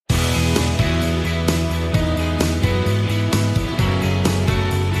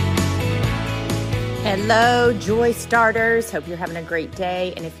Hello, joy starters. Hope you're having a great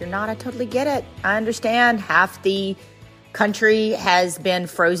day. And if you're not, I totally get it. I understand half the country has been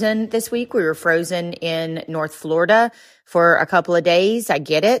frozen this week. We were frozen in North Florida for a couple of days. I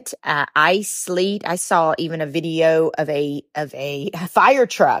get it. Ice, sleet. I saw even a video of a fire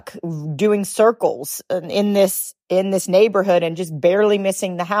truck doing circles in this neighborhood and just barely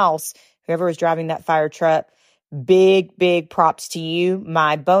missing the house. Whoever was driving that fire truck, big props to you.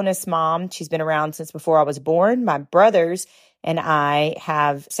 My bonus mom, she's been around since before I was born. My brothers and I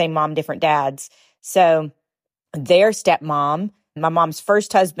have same mom, different dads. So their stepmom, my mom's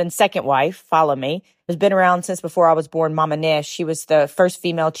first husband, second wife, follow me, has been around since before I was born, Mama Nish. She was the first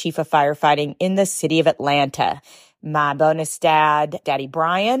female chief of firefighting in the city of Atlanta. My bonus dad, Daddy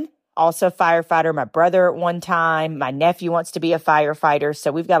Brian, also a firefighter. My brother at one time. My nephew wants to be a firefighter.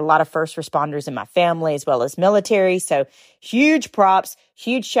 So we've got a lot of first responders in my family as well as military. So huge props,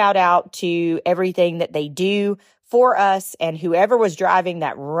 huge shout out to everything that they do for us. And whoever was driving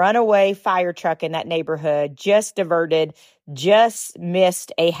that runaway fire truck in that neighborhood just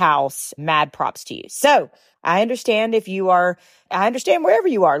missed a house. Mad props to you. So I understand I understand wherever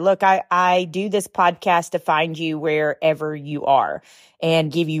you are. Look, I do this podcast to find you wherever you are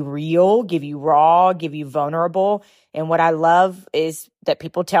and give you real, give you raw, give you vulnerable. And what I love is that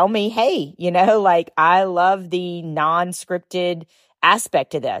people tell me, hey, I love the non-scripted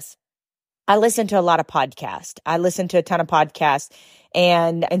aspect of this. I listen to a lot of podcasts. I listen to a ton of podcasts,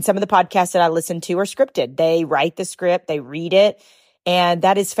 and some of the podcasts that I listen to are scripted. They write the script, they read it, and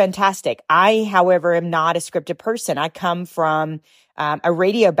that is fantastic. I, however, am not a scripted person. I come from a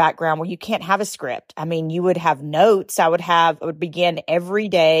radio background where you can't have a script. I mean, you would have notes. I would begin every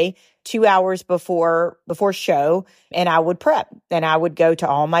day 2 hours before show, and I would prep, and I would go to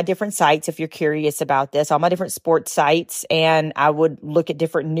all my different sites. If you're curious about this, all my different sports sites, and I would look at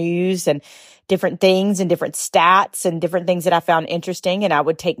different news and different things and different stats and different things that I found interesting. And I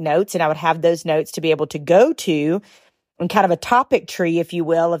would take notes, and I would have those notes to be able to go to and kind of a topic tree, if you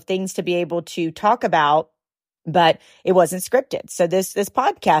will, of things to be able to talk about. But it wasn't scripted. So this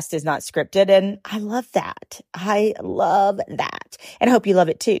podcast is not scripted. And I love that. I love that. And I hope you love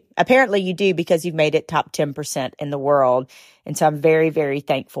it too. Apparently you do, because you've made it top 10% in the world. And so I'm very, very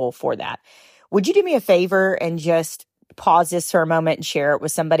thankful for that. Would you do me a favor and just pause this for a moment and share it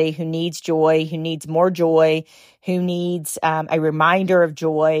with somebody who needs joy, who needs more joy, who needs a reminder of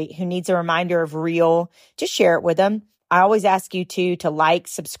joy, who needs a reminder of real? Just share it with them. I always ask you to like,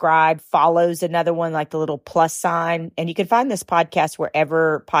 subscribe, follows another one, like the little plus sign. And you can find this podcast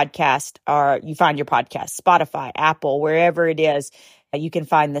wherever you find your podcast, Spotify, Apple, wherever it is, you can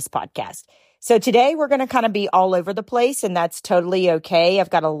find this podcast. So today we're going to kind of be all over the place, and that's totally okay. I've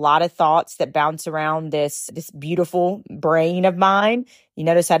got a lot of thoughts that bounce around this beautiful brain of mine. You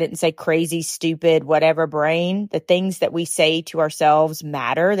notice I didn't say crazy, stupid, whatever brain. The things that we say to ourselves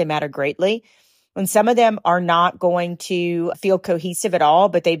matter. They matter greatly. And some of them are not going to feel cohesive at all,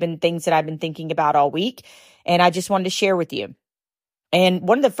 but they've been things that I've been thinking about all week. And I just wanted to share with you. And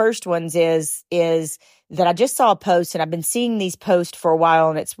one of the first ones is that I just saw a post, and I've been seeing these posts for a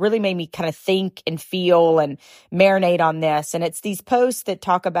while, and it's really made me kind of think and feel and marinate on this. And it's these posts that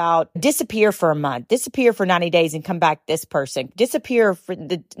talk about disappear for a month, disappear for 90 days and come back this person, disappear for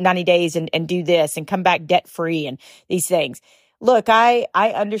the 90 days and do this and come back debt free and these things. Look, I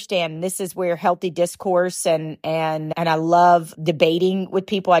understand this is where healthy discourse and I love debating with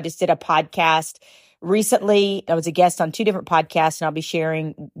people. I just did a podcast recently. I was a guest on 2 different podcasts, and I'll be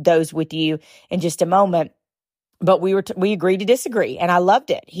sharing those with you in just a moment. But we agreed to disagree, and I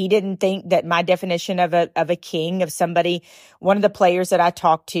loved it. He didn't think that my definition of a king, of somebody, one of the players that I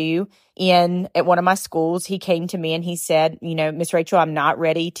talked to at one of my schools, he came to me and he said, Miss Rachel, I'm not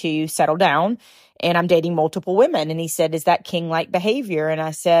ready to settle down, and I'm dating multiple women. And he said, is that king-like behavior? And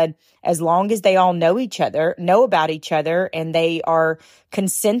I said, as long as they all know about each other, and they are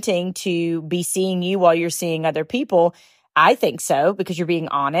consenting to be seeing you while you're seeing other people, I think so, because you're being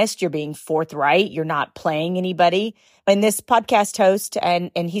honest, you're being forthright, you're not playing anybody. And this podcast host,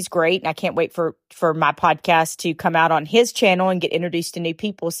 and he's great, and I can't wait for my podcast to come out on his channel and get introduced to new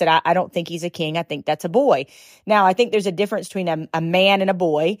people, said, I don't think he's a king, I think that's a boy. Now, I think there's a difference between a man and a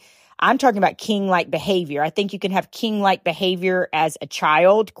boy. I'm talking about king-like behavior. I think you can have king-like behavior as a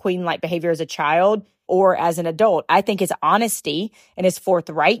child, queen-like behavior as a child, or as an adult. I think his honesty and his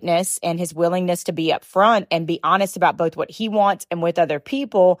forthrightness and his willingness to be upfront and be honest about both what he wants and with other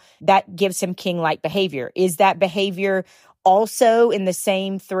people, that gives him king-like behavior. Is that behavior also in the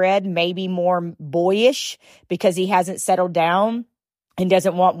same thread, maybe more boyish because he hasn't settled down and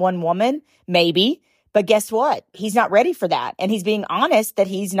doesn't want one woman? Maybe. But guess what? He's not ready for that. And he's being honest that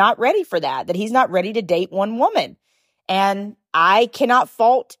he's not ready for that he's not ready to date one woman. And I cannot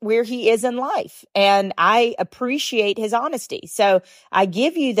fault where he is in life. And I appreciate his honesty. So I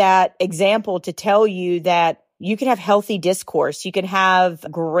give you that example to tell you that you can have healthy discourse. You can have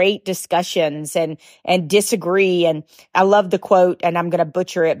great discussions and disagree. And I love the quote, and I'm going to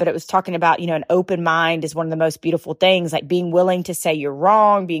butcher it, but it was talking about, an open mind is one of the most beautiful things, like being willing to say you're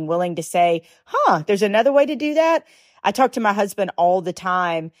wrong, being willing to say, there's another way to do that. I talk to my husband all the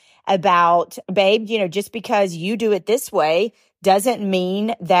time about, babe, just because you do it this way doesn't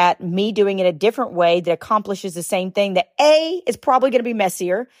mean that me doing it a different way that accomplishes the same thing, that A, is probably going to be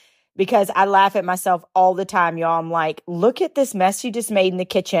messier. Because I laugh at myself all the time, y'all. I'm like, look at this mess you just made in the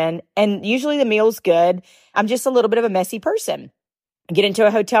kitchen. And usually the meal's good. I'm just a little bit of a messy person. I get into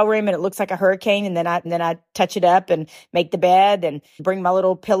a hotel room and it looks like a hurricane. And then I touch it up and make the bed and bring my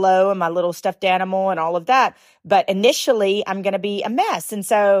little pillow and my little stuffed animal and all of that. But initially I'm going to be a mess. And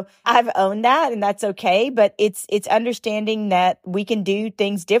so I've owned that, and that's okay. But it's understanding that we can do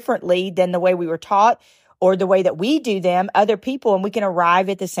things differently than the way we were taught, or the way that we do them, other people, and we can arrive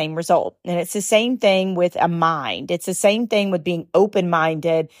at the same result. And it's the same thing with a mind. It's the same thing with being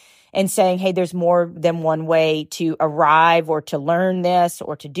open-minded and saying, hey, there's more than one way to arrive or to learn this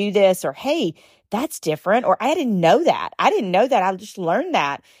or to do this, or hey, that's different, or I didn't know that. I just learned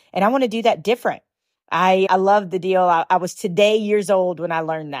that, and I want to do that different. I love the deal. I was today years old when I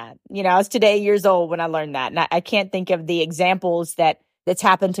learned that. I was today years old when I learned that. And I can't think of the examples that's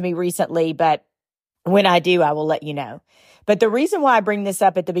happened to me recently, but when I do, I will let you know. But the reason why I bring this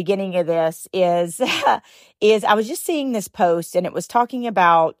up at the beginning of this is I was just seeing this post, and it was talking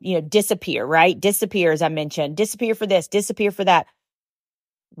about, disappear, right? Disappear, as I mentioned, disappear for this, disappear for that.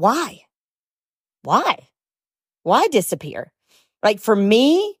 Why? Why disappear? Like for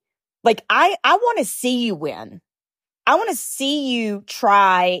me, like I want to see you win. I want to see you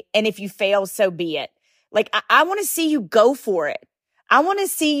try. And if you fail, so be it. Like I want to see you go for it. I want to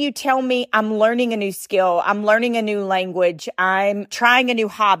see you tell me I'm learning a new skill. I'm learning a new language. I'm trying a new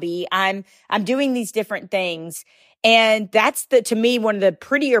hobby. I'm doing these different things. And that's to me, one of the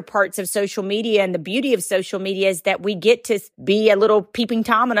prettier parts of social media, and the beauty of social media is that we get to be a little peeping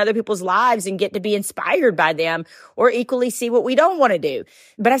Tom in other people's lives and get to be inspired by them, or equally see what we don't want to do.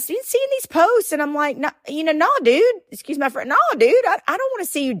 But I've been seeing these posts and I'm like, no, dude, excuse my friend. No, dude, I don't want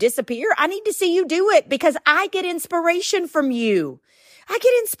to see you disappear. I need to see you do it, because I get inspiration from you.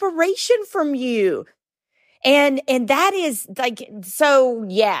 And that is like, so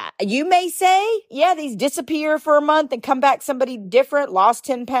yeah, you may say, yeah, these disappear for a month and come back somebody different, lost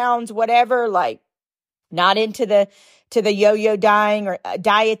 10 pounds, whatever, like not into the yo-yo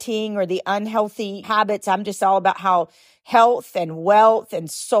dieting or the unhealthy habits. I'm just all about how health and wealth and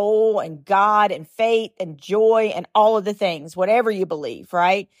soul and God and faith and joy and all of the things, whatever you believe,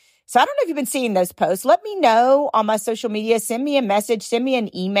 right? So I don't know if you've been seeing those posts. Let me know on my social media. Send me a message. Send me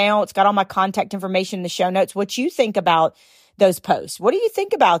an email. It's got all my contact information in the show notes. What you think about those posts? What do you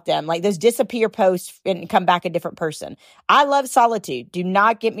think about them? Like those disappear posts and come back a different person. I love solitude. Do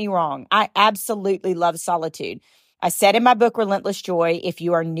not get me wrong. I absolutely love solitude. I said in my book, Relentless Joy, if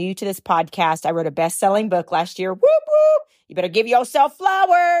you are new to this podcast, I wrote a best-selling book last year. Whoop, whoop. You better give yourself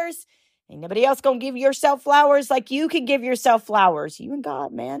flowers. Ain't nobody else gonna give yourself flowers like you can give yourself flowers. You and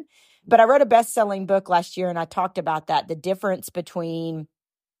God, man. But I wrote a best-selling book last year, and I talked about that, the difference between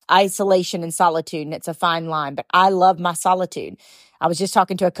isolation and solitude, and it's a fine line. But I love my solitude. I was just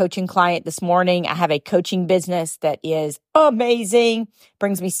talking to a coaching client this morning. I have a coaching business that is amazing,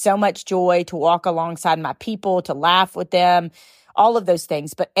 brings me so much joy to walk alongside my people, to laugh with them, all of those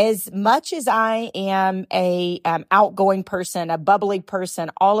things. But as much as I am a outgoing person, a bubbly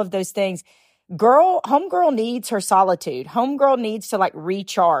person, all of those things, homegirl needs her solitude. Homegirl needs to like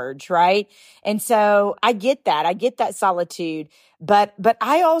recharge, right? And so I get that. I get that solitude. But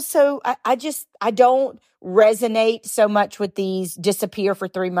I also, I don't resonate so much with these disappear for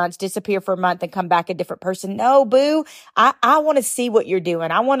 3 months, disappear for a month and come back a different person. No, boo. I want to see what you're doing.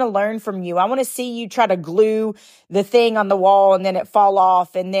 I want to learn from you. I want to see you try to glue the thing on the wall and then it fall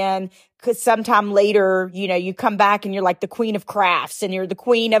off. And then because sometime later, you come back and you're like the queen of crafts and you're the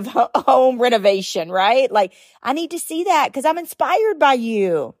queen of home renovation, right? Like I need to see that because I'm inspired by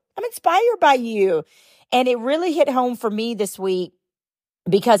you. And it really hit home for me this week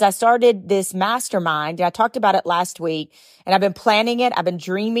because I started this mastermind and I talked about it last week and I've been planning it. I've been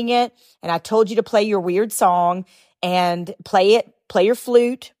dreaming it. And I told you to play your weird song and play your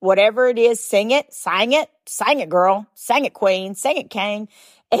flute, whatever it is, sing it, sang it, girl, sang it, queen, sang it, king,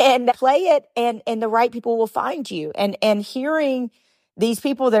 and play it. And the right people will find you. And hearing these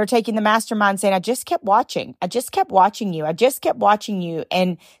people that are taking the mastermind saying, I just kept watching. I just kept watching you. I just kept watching you.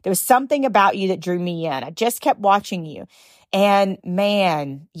 And there was something about you that drew me in. I just kept watching you. And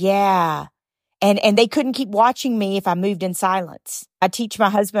man, yeah. And they couldn't keep watching me if I moved in silence. I teach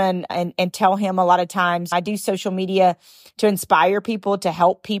my husband and tell him a lot of times I do social media to inspire people, to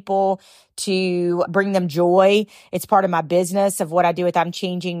help people, to bring them joy. It's part of my business of what I do with I'm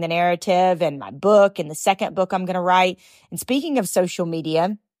Changing the Narrative and my book and the second book I'm going to write. And speaking of social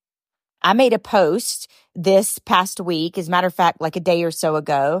media, I made a post this past week, as a matter of fact, like a day or so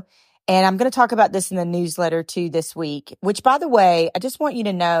ago. And I'm going to talk about this in the newsletter too this week, which by the way, I just want you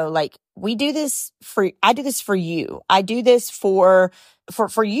to know, like I do this for you. I do this for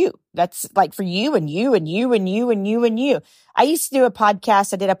you. That's like for you and you and you and you and you and you. I used to do a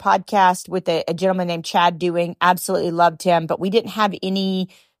podcast. I did a podcast with a gentleman named Chad Dewing. Absolutely loved him, but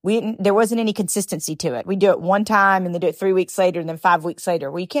there wasn't any consistency to it. We do it one time and then do it 3 weeks later and then 5 weeks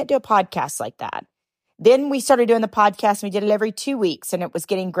later. Well, you can't do a podcast like that. Then we started doing the podcast and we did it every 2 weeks and it was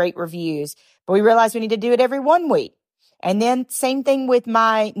getting great reviews, but we realized we need to do it every 1 week. And then same thing with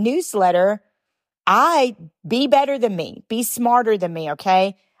my newsletter. Be better than me, be smarter than me.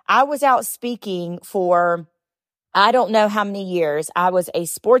 Okay. I was out speaking for, I don't know how many years. I was a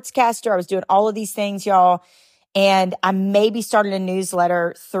sportscaster. I was doing all of these things, y'all. And I maybe started a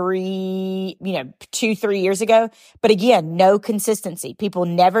newsletter 2, 3 years ago. But again, no consistency. People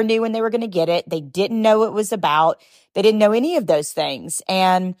never knew when they were going to get it. They didn't know what it was about. They didn't know any of those things.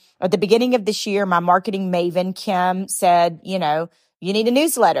 And at the beginning of this year, my marketing maven, Kim, said, you need a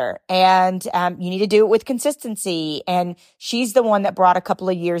newsletter and you need to do it with consistency. And she's the one that brought a couple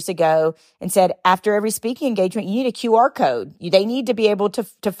of years ago and said, after every speaking engagement, you need a QR code. They need to be able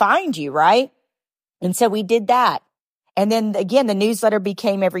to find you, right? And so we did that. And then again, the newsletter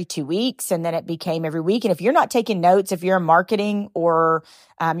became every 2 weeks and then it became every week. And if you're not taking notes, if you're in marketing or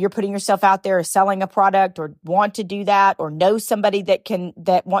you're putting yourself out there or selling a product or want to do that or know somebody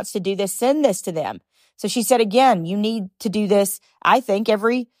that wants to do this, send this to them. So she said, again, you need to do this, I think,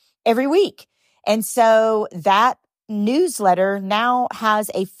 every week. And so that newsletter now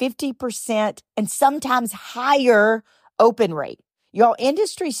has a 50% and sometimes higher open rate. Y'all,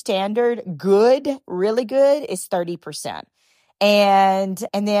 industry standard, good, really good, is 30%. And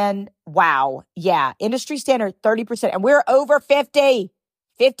then, wow, yeah, industry standard, 30%. And we're over 50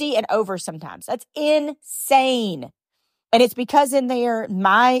 and over sometimes. That's insane. And it's because in there,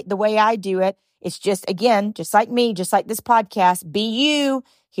 the way I do it, it's just, again, just like me, just like this podcast, be you.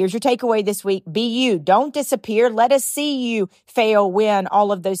 Here's your takeaway this week. Be you. Don't disappear. Let us see you fail, win,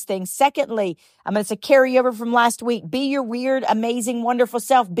 all of those things. Secondly, I'm going to say carry over from last week. Be your weird, amazing, wonderful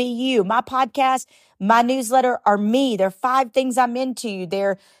self. Be you. My podcast, my newsletter are me. They're 5 things I'm into.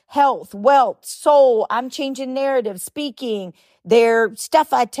 They're health, wealth, soul. I'm changing narrative, speaking. They're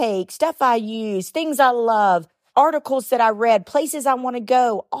stuff I take, stuff I use, things I love, articles that I read, places I want to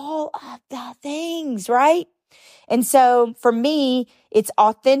go, all of the things, right? And so for me, it's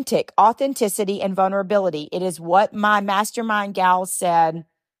authenticity and vulnerability. It is what my mastermind gals said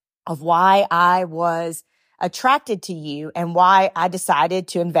of why I was attracted to you and why I decided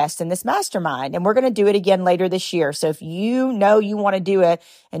to invest in this mastermind. And we're going to do it again later this year. So if you know you want to do it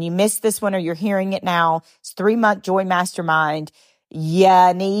and you missed this one or you're hearing it now, it's 3-month Joy Mastermind.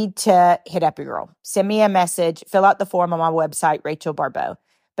 You need to hit up your girl. Send me a message, fill out the form on my website, Rachel Barbeau.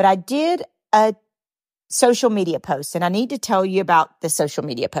 But I did a social media post, and I need to tell you about the social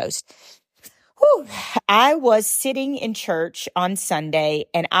media post. Whew. I was sitting in church on Sunday,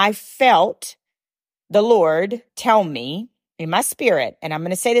 and I felt the Lord tell me in my spirit, and I'm going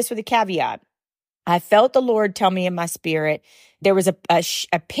to say this with a caveat. I felt the Lord tell me in my spirit, there was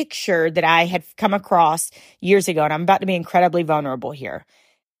a picture that I had come across years ago, and I'm about to be incredibly vulnerable here.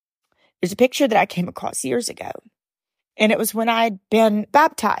 There's a picture that I came across years ago. And it was when I'd been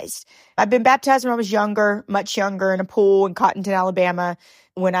baptized. I'd been baptized when I was younger, much younger, in a pool in Cottonton, Alabama,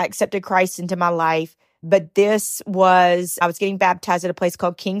 when I accepted Christ into my life. But I was getting baptized at a place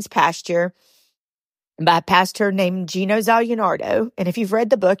called King's Pasture by a pastor named Gino Zaglianardo. And if you've read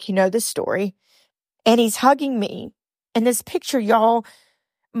the book, you know the story. And he's hugging me. And this picture, y'all,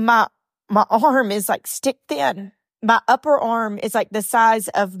 my arm is like stick thin. My upper arm is like the size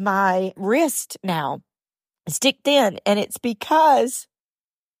of my wrist now. Stick thin. And it's because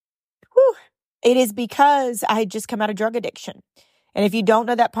I had just come out of drug addiction. And if you don't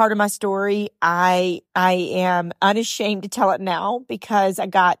know that part of my story, I am unashamed to tell it now because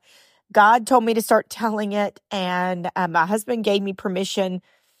God told me to start telling it. And my husband gave me permission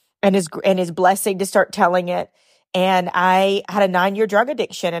and his blessing to start telling it. And I had a 9-year drug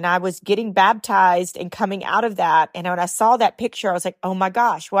addiction, and I was getting baptized and coming out of that. And when I saw that picture, I was like, oh my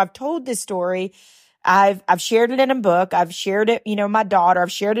gosh, well, I've told this story. I've shared it in a book. I've shared it, my daughter,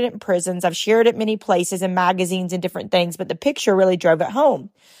 I've shared it in prisons. I've shared it many places in magazines and different things, but the picture really drove it home.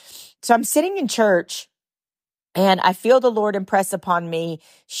 So I'm sitting in church and I feel the Lord impress upon me,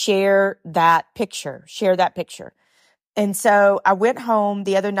 share that picture. And so I went home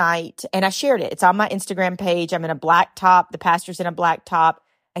the other night and I shared it. It's on my Instagram page. I'm in a black top. The pastor's in a black top.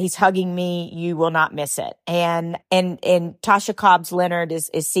 He's hugging me. You will not miss it. And Tasha Cobbs Leonard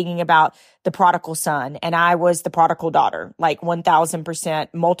is singing about the prodigal son. And I was the prodigal daughter, like 1000%,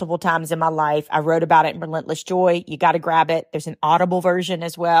 multiple times in my life. I wrote about it in Relentless Joy. You got to grab it. There's an Audible version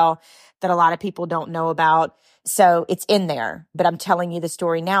as well that a lot of people don't know about. So it's in there, but I'm telling you the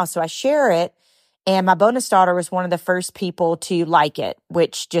story now. So I share it. And my bonus daughter was one of the first people to like it,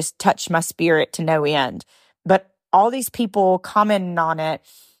 which just touched my spirit to no end. But all these people commented on it.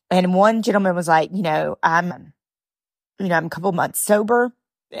 And one gentleman was like, I'm a couple months sober,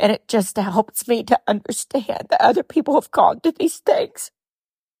 and it just helps me to understand that other people have gone through these things.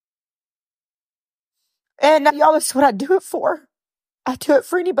 And y'all, that's what I do it for. I do it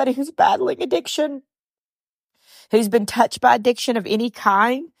for anybody who's battling addiction, who's been touched by addiction of any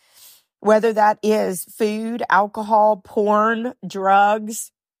kind, whether that is food, alcohol, porn,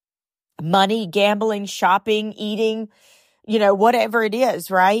 drugs, money, gambling, shopping, eating, whatever it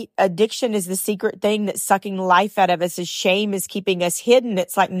is, right? Addiction is the secret thing that's sucking life out of us. As shame is keeping us hidden.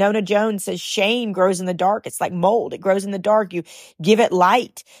 It's like Nona Jones says, shame grows in the dark. It's like mold. It grows in the dark. You give it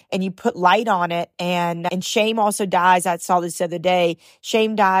light and you put light on it. And shame also dies. I saw this the other day.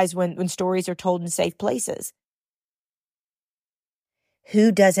 Shame dies when stories are told in safe places.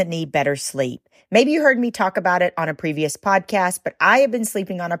 Who doesn't need better sleep? Maybe you heard me talk about it on a previous podcast, but I have been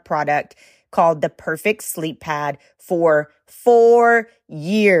sleeping on a product called the Perfect Sleep Pad for 4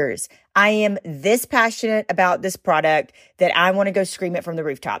 years. I am this passionate about this product that I want to go scream it from the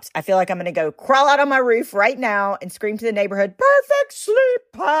rooftops. I feel like I'm going to go crawl out on my roof right now and scream to the neighborhood, perfect sleep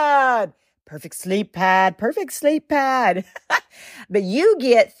pad, perfect sleep pad, perfect sleep pad. But you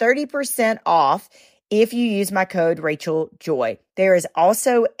get 30% off if you use my code Rachel Joy. There is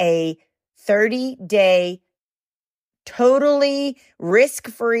also a 30-day totally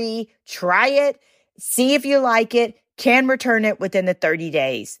risk-free. Try it. See if you like it. Can return it within the 30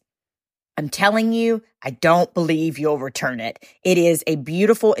 days. I'm telling you, I don't believe you'll return it. It is a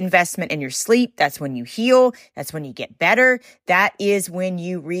beautiful investment in your sleep. That's when you heal. That's when you get better. That is when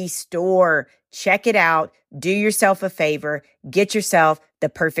you restore. Check it out. Do yourself a favor. Get yourself the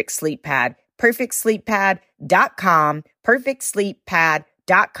Perfect Sleep Pad. PerfectSleepPad.com.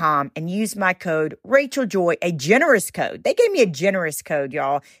 PerfectSleepPad.com. And use my code Rachel Joy, a generous code. They gave me a generous code,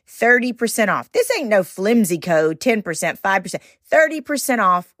 y'all. 30% off. This ain't no flimsy code, 10%, 5%, 30%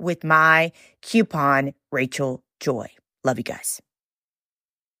 off with my coupon Rachel Joy. Love you guys.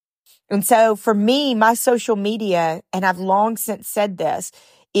 And so for me, my social media, and I've long since said this,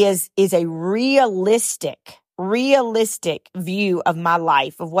 is a realistic view of my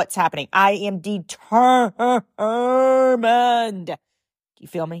life, of what's happening. I am determined. You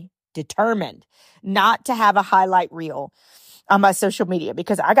feel me? Determined not to have a highlight reel on my social media,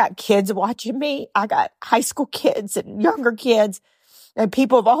 because I got kids watching me. I got high school kids and younger kids and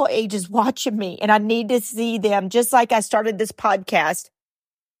people of all ages watching me. And I need to see them, just like I started this podcast.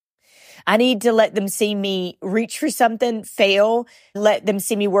 I need to let them see me reach for something, fail, let them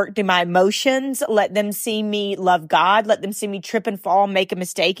see me work through my emotions, let them see me love God, let them see me trip and fall, make a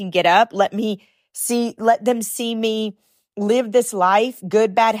mistake and get up. Let them see me live this life,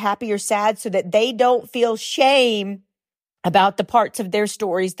 good, bad, happy, or sad, so that they don't feel shame about the parts of their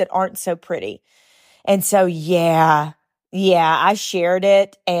stories that aren't so pretty. And so, yeah, I shared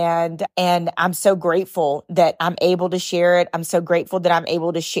it, and I'm so grateful that I'm able to share it. I'm so grateful that I'm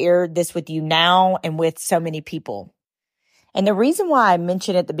able to share this with you now and with so many people. And the reason why I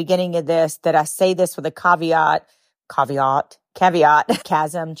mentioned at the beginning of this, that I say this with a caveat,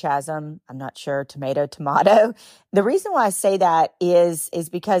 chasm, I'm not sure, tomato. The reason why I say that is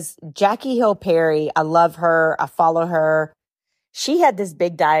because Jackie Hill Perry, I love her. I follow her. She had this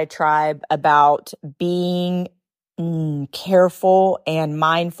big diatribe about being careful and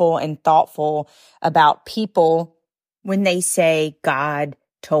mindful and thoughtful about people when they say God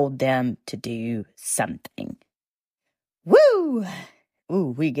told them to do something. Woo!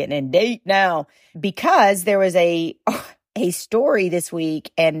 Ooh, we getting in deep now, because there was a story this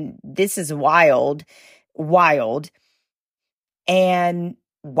week, and this is wild, and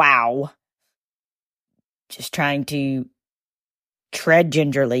wow. Just trying to tread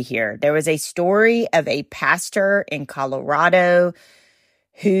gingerly here. There was a story of a pastor in Colorado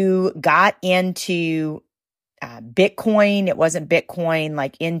who got into Bitcoin. It wasn't Bitcoin,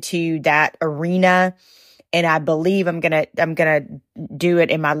 like into that arena. And I believe I'm going to do it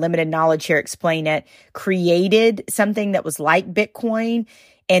in my limited knowledge here, explain it, created something that was like Bitcoin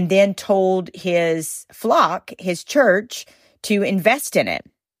and then told his flock, his church, to invest in it,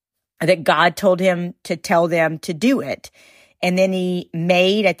 that God told him to tell them to do it. And then he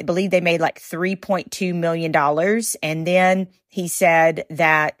made, I believe they made like $3.2 million. And then he said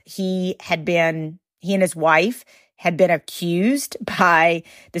that he and his wife had been accused by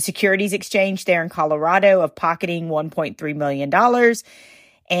the Securities Exchange there in Colorado of pocketing $1.3 million.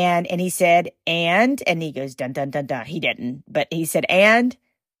 And he said, and he goes, dun, dun, dun, dun. He didn't, but he said, and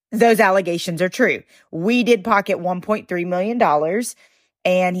those allegations are true. We did pocket $1.3 million.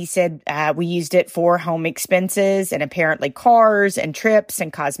 And he said, we used it for home expenses and apparently cars and trips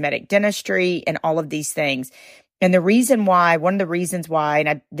and cosmetic dentistry and all of these things. And one of the reasons why,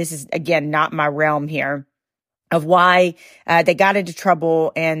 and this is again, not my realm here, of why they got into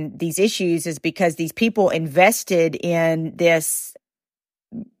trouble and these issues is because these people invested in this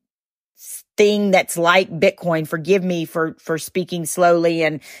thing that's like Bitcoin. Forgive me for speaking slowly,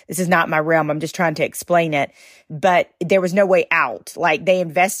 and this is not my realm. I'm just trying to explain it. But there was no way out. Like they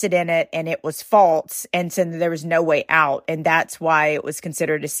invested in it and it was false. And so there was no way out. And that's why it was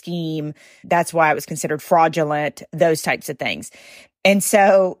considered a scheme. That's why it was considered fraudulent, those types of things. And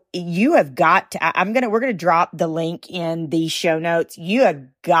so you have got to, we're going to drop the link in the show notes. You have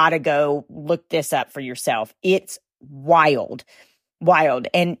got to go look this up for yourself. It's wild.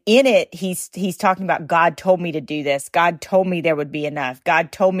 And in it, he's talking about God told me to do this. God told me there would be enough.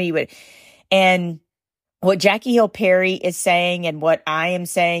 God told me and what Jackie Hill Perry is saying and what I am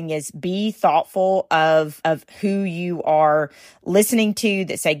saying is be thoughtful of who you are listening to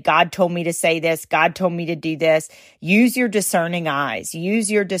that say, God told me to say this. God told me to do this. Use your discerning eyes.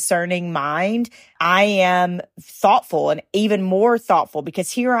 Use your discerning mind. I am thoughtful and even more thoughtful because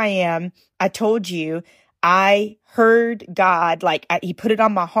here I am. I told you, I heard God, he put it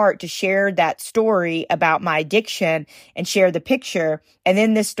on my heart to share that story about my addiction and share the picture. And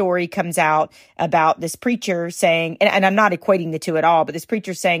then this story comes out about this preacher saying, and I'm not equating the two at all, but this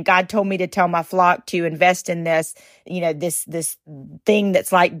preacher saying, God told me to tell my flock to invest in this, this thing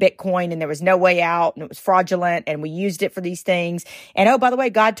that's like Bitcoin and there was no way out and it was fraudulent and we used it for these things. And oh, by the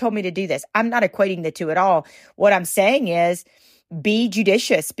way, God told me to do this. I'm not equating the two at all. What I'm saying is, be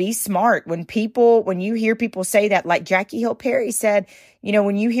judicious, be smart. When you hear people say that, like Jackie Hill Perry said,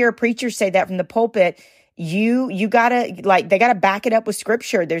 when you hear a preacher say that from the pulpit, you gotta, they gotta back it up with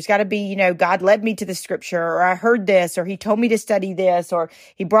scripture. There's gotta be, God led me to the scripture, or I heard this, or he told me to study this, or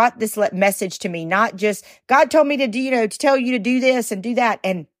he brought this message to me, not just God told me to do, to tell you to do this and do that.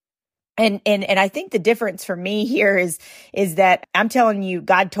 And I think the difference for me here is that I'm telling you,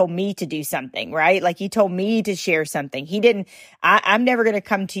 God told me to do something, right? Like he told me to share something. I'm never going to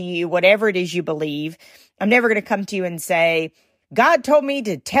come to you, whatever it is you believe. I'm never going to come to you and say, God told me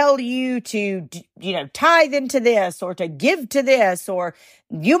to tell you to, tithe into this or to give to this, or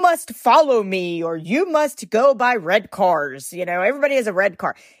you must follow me, or you must go buy red cars. Everybody has a red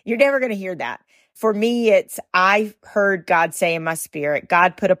car. You're never going to hear that. For me, I heard God say in my spirit,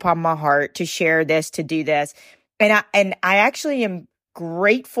 God put upon my heart to share this, to do this. And I actually am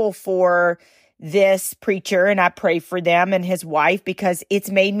grateful for this preacher, and I pray for them and his wife because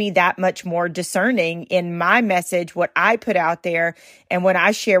it's made me that much more discerning in my message, what I put out there, and when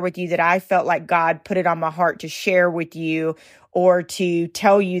I share with you that I felt like God put it on my heart to share with you, or to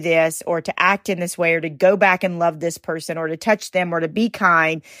tell you this, or to act in this way, or to go back and love this person, or to touch them, or to be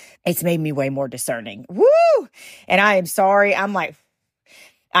kind. It's made me way more discerning. Woo! And I am sorry.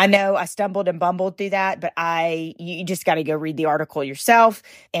 I know I stumbled and bumbled through that, but you just got to go read the article yourself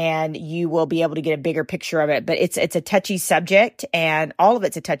and you will be able to get a bigger picture of it. But it's a touchy subject, and all of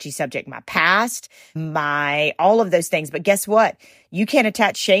it's a touchy subject. My past, all of those things. But guess what? You can't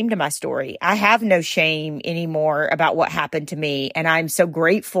attach shame to my story. I have no shame anymore about what happened to me. And I'm so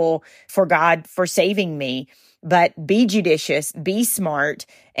grateful for God for saving me. But be judicious, be smart,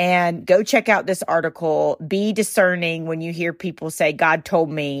 and go check out this article. Be discerning when you hear people say, God told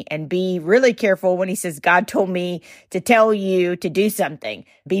me, and be really careful when he says, God told me to tell you to do something.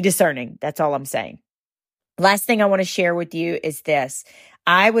 Be discerning. That's all I'm saying. Last thing I want to share with you is this.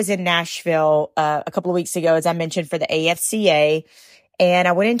 I was in Nashville a couple of weeks ago, as I mentioned, for the AFCA, and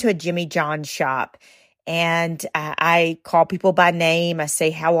I went into a Jimmy John's shop, and I call people by name. I say,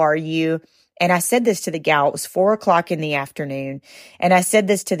 how are you? And I said this to the gal. It was 4:00 in the afternoon. And I said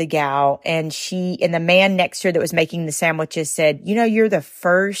this to the gal, and the man next to her that was making the sandwiches said, you're the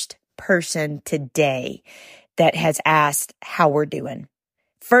first person today that has asked how we're doing.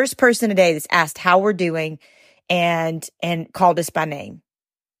 First person today that's asked how we're doing and called us by name.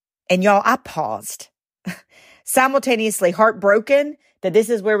 And y'all, I paused, simultaneously heartbroken that this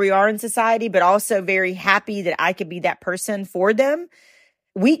is where we are in society, but also very happy that I could be that person for them.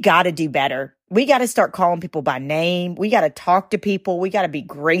 We got to do better. We got to start calling people by name. We got to talk to people. We got to be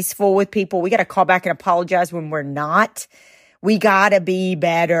graceful with people. We got to call back and apologize when we're not. We got to be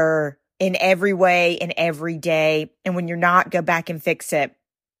better in every way and every day. And when you're not, go back and fix it.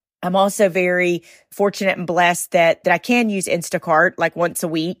 I'm also very fortunate and blessed that I can use Instacart like once a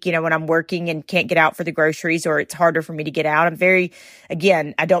week, when I'm working and can't get out for the groceries or it's harder for me to get out.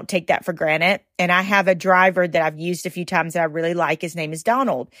 I don't take that for granted. And I have a driver that I've used a few times that I really like. His name is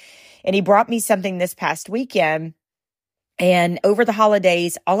Donald. And he brought me something this past weekend. And over the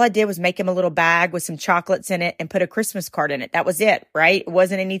holidays, all I did was make him a little bag with some chocolates in it and put a Christmas card in it. That was it, right? It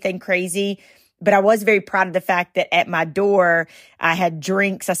wasn't anything crazy. But I was very proud of the fact that at my door, I had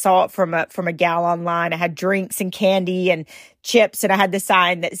drinks. I saw it from a gal online. I had drinks and candy and chips. And I had the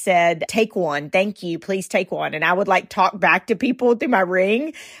sign that said, take one. Thank you. Please take one. And I would talk back to people through my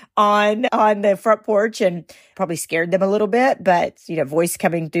ring on the front porch, and probably scared them a little bit, but voice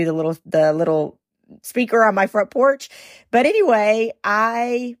coming through the little speaker on my front porch. But anyway,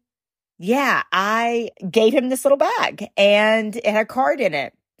 I gave him this little bag and it had a card in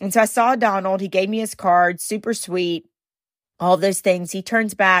it. And so I saw Donald, he gave me his card, super sweet, all those things. He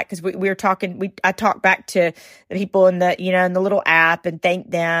turns back because we were talking, I talked back to the people in the little app and thanked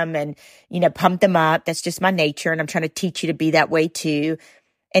them and, pumped them up. That's just my nature. And I'm trying to teach you to be that way too.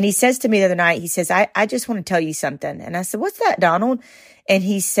 And he says to me the other night, he says, I just want to tell you something. And I said, what's that, Donald? And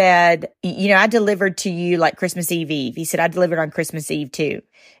he said, I delivered to you like Christmas Eve. He said, I delivered on Christmas Eve too.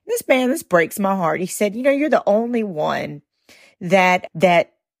 This breaks my heart. He said, you're the only one that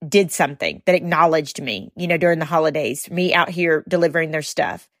did something, that acknowledged me, during the holidays, me out here delivering their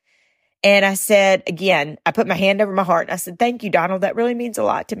stuff. And I said, again, I put my hand over my heart and I said, thank you, Donald. That really means a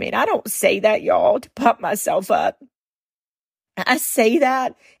lot to me. And I don't say that, y'all, to pump myself up. I say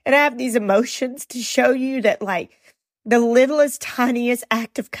that and I have these emotions to show you that the littlest, tiniest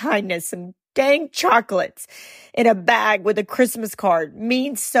act of kindness and dang chocolates in a bag with a Christmas card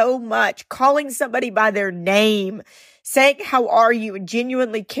means so much. Calling somebody by their name, saying, how are you? And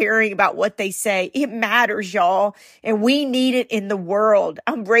genuinely caring about what they say. It matters, y'all. And we need it in the world.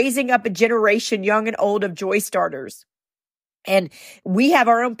 I'm raising up a generation, young and old, of joy starters. And we have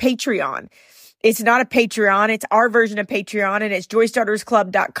our own Patreon. It's not a Patreon. It's our version of Patreon, and it's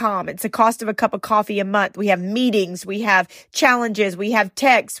joystartersclub.com. It's the cost of a cup of coffee a month. We have meetings. We have challenges. We have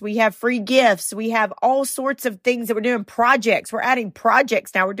texts. We have free gifts. We have all sorts of things that we're doing. Projects. We're adding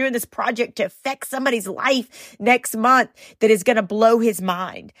projects now. We're doing this project to affect somebody's life next month that is going to blow his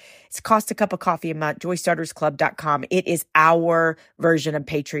mind. It's cost a cup of coffee a month, joystartersclub.com. It is our version of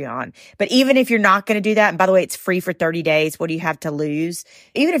Patreon. But even if you're not going to do that, and by the way, it's free for 30 days. What do you have to lose?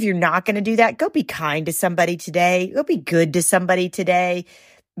 Even if you're not going to do that, go be kind to somebody today. Go be good to somebody today.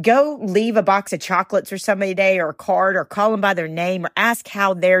 Go leave a box of chocolates for somebody today, or a card, or call them by their name, or ask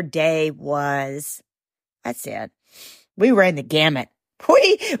how their day was. That's it. We ran the gamut.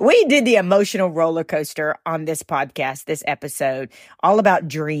 We did the emotional roller coaster on this podcast, this episode, all about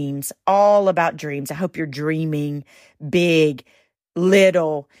dreams, all about dreams. I hope you're dreaming big,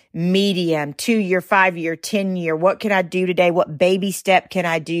 little, medium, 2-year, 5-year, 10-year. What can I do today? What baby step can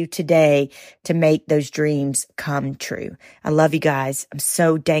I do today to make those dreams come true? I love you guys. I'm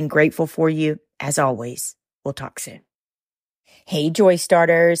so dang grateful for you. As always, we'll talk soon. Hey, Joy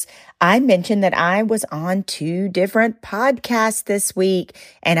Starters. I mentioned that I was on 2 different podcasts this week,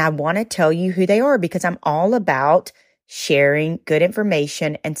 and I want to tell you who they are because I'm all about sharing good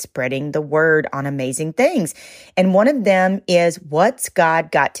information and spreading the word on amazing things. And one of them is What's God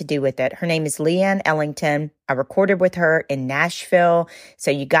Got to Do with It? Her name is Leanne Ellington. I recorded with her in Nashville,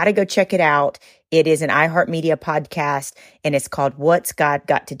 so you got to go check it out. It is an iHeartMedia podcast, and it's called What's God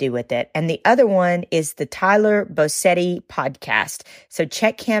Got to Do with It? And the other one is the Tyler Bossetti podcast. So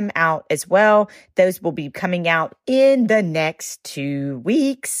check him out as well. Those will be coming out in the next 2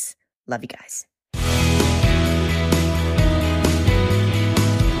 weeks. Love you guys.